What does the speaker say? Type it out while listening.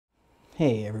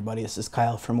Hey everybody, this is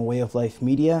Kyle from A Way of Life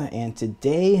Media, and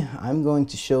today I'm going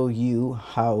to show you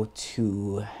how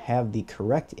to have the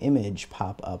correct image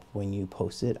pop up when you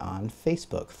post it on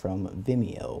Facebook from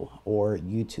Vimeo or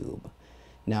YouTube.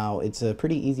 Now, it's a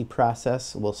pretty easy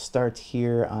process. We'll start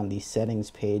here on the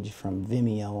settings page from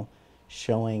Vimeo,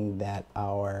 showing that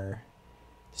our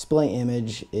display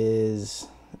image is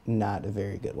not a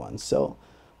very good one. So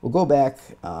we'll go back.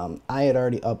 I had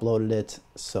already uploaded it,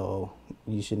 so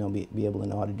you should be able to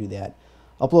know how to do that.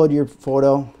 Upload your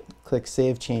photo, click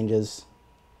Save Changes,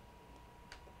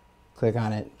 click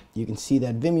on it. You can see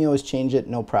that Vimeo has changed it,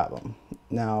 no problem.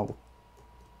 Now,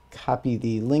 copy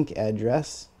the link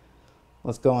address.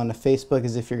 Let's go on to Facebook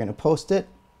as if you're going to post it.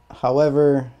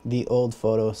 However, the old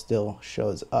photo still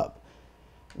shows up.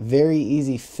 Very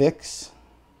easy fix.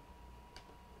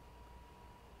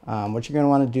 What you're going to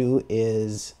want to do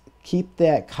is keep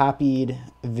that copied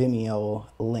Vimeo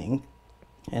link,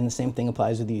 and the same thing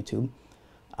applies with YouTube.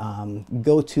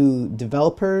 Go to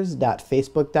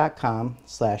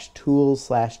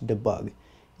developers.facebook.com/tools/debug,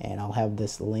 and I'll have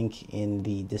this link in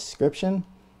the description.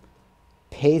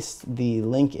 Paste the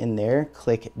link in there,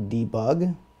 click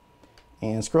debug,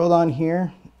 and scroll down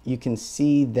here. You can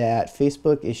see that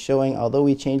Facebook is showing, although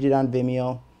we changed it on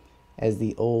Vimeo, as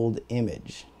the old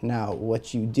image. Now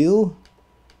what you do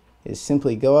is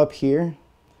simply go up here,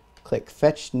 click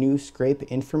Fetch New Scrape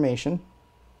Information,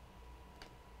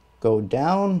 go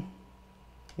down,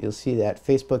 you'll see that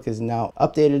Facebook has now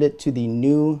updated it to the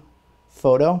new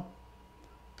photo.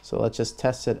 So let's just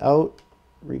test it out,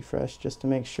 refresh just to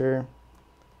make sure,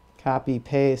 copy,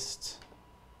 paste,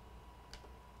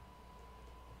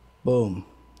 boom,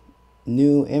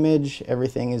 new image,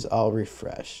 everything is all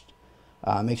refreshed.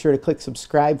 Make sure to click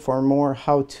subscribe for more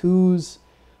how-tos,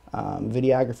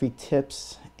 videography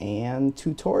tips, and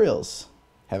tutorials.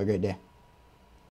 Have a great day.